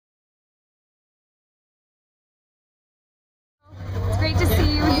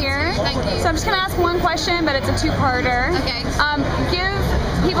I'm just going to ask one question, but it's a two-parter. Okay. Give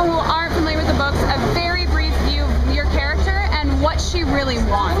people who aren't familiar with the books a very brief view of your character and what she really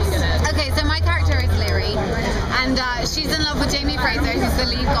wants. Okay, so my character is Leary, and she's in love with Jamie Fraser, who's the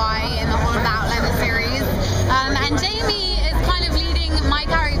lead guy in the whole of the Outlander series. And Jamie is kind of leading my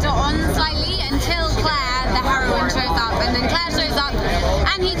character on slightly until Claire, the heroine, shows up, and then Claire shows up,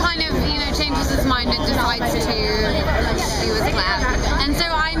 and he kind of, changes his mind and decides to be with Claire. And so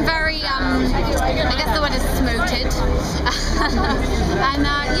I'm very, I guess the word is smoted.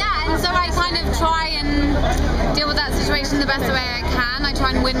 And so I kind of try and deal with that situation the best way I can. I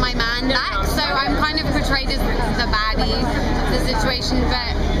try and win my man back, so I'm kind of portrayed as the baddie of the situation,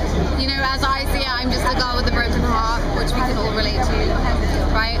 but as I see it, I'm just a girl with a broken heart, which we can all relate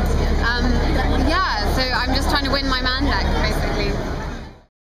to, right? So I'm just trying to win my man